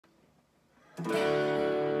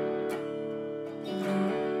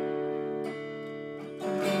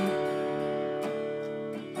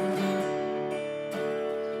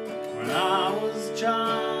When I was a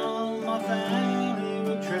child, my family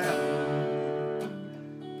would travel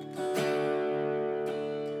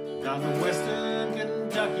down to western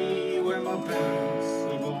Kentucky, where my parents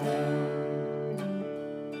were born.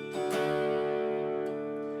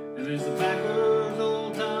 And there's a backwards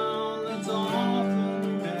old town that's often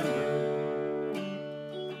remembered.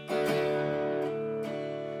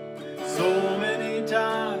 So many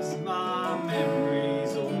times my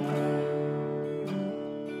memories old.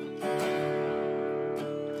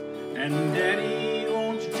 And Daddy,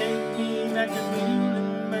 won't you take me back to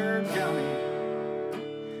Muhlenberg County,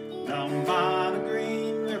 down by the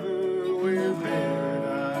Green River where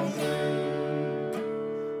paradise lay?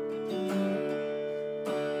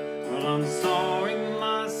 Well, I'm sorry,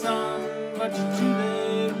 my son, but you're too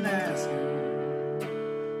late in asking.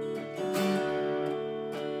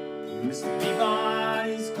 Mr.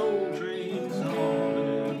 Peabody's coal train's on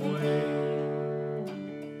its way.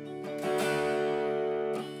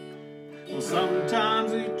 Well,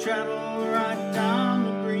 sometimes we travel right down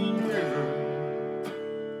the Green River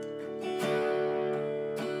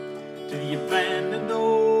to the abandoned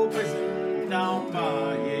old prison down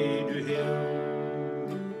by Adria Hill,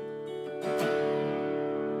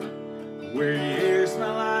 where your hair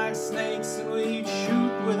smell like snakes and we'd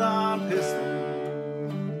shoot with our pistols.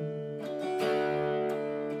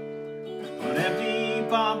 But empty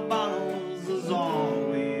pop bottles is all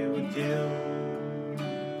we would kill.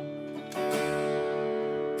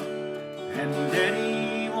 And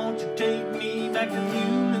Daddy, won't you take me back to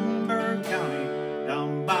Muhlenberg County,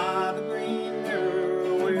 down by the Green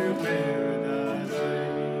River where paradise lay?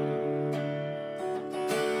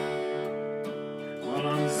 Well,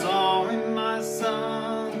 I'm sorry, my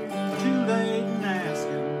son, too late in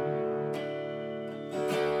asking.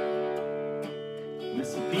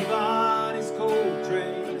 Mr. Peabody's coal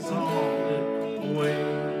train is on its way.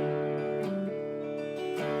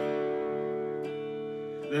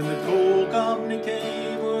 Then the coal company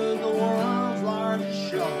came with the world's largest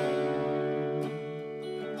shovel,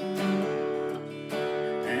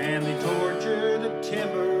 and they tortured the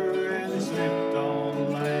timber and they stripped all the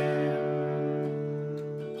land.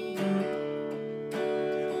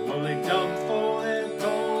 Well, they dug for their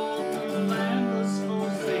coal till the land was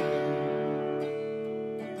forsaken,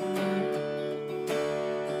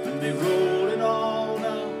 and they rolled it all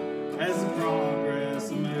down as the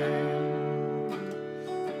progress of man.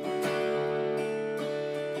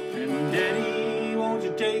 And Daddy, won't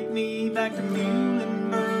you take me back to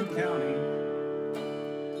Muhlenberg County,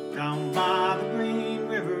 down by the Green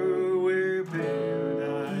River where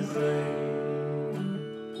paradise lay?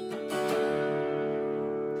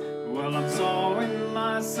 Well, I'm sorry,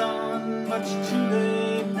 my son, but you're too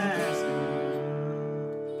late in asking.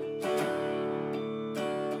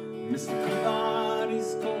 Mr.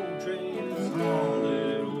 Peabody's coal train is on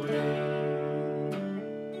its way.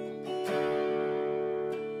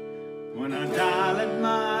 When I die, let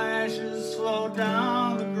my ashes flow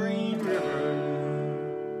down the Green River.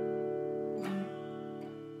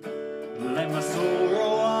 Let my soul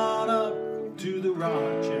roll on up to the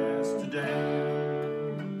Rochester Dam.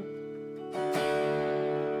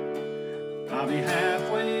 I'll be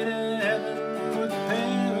halfway to heaven with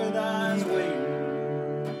paradise waiting,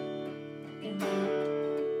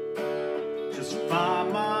 just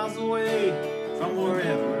 5 miles away from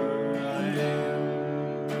wherever I am.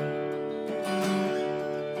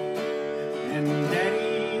 And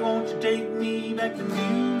Daddy, won't you take me back to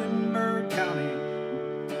Muhlenberg County,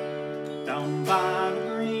 down by the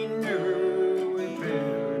Green River where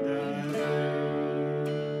paradise lay?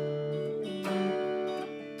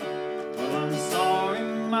 Well, I'm sorry,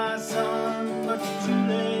 my son, but you're too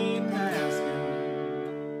late in asking.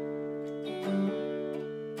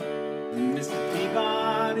 Mr.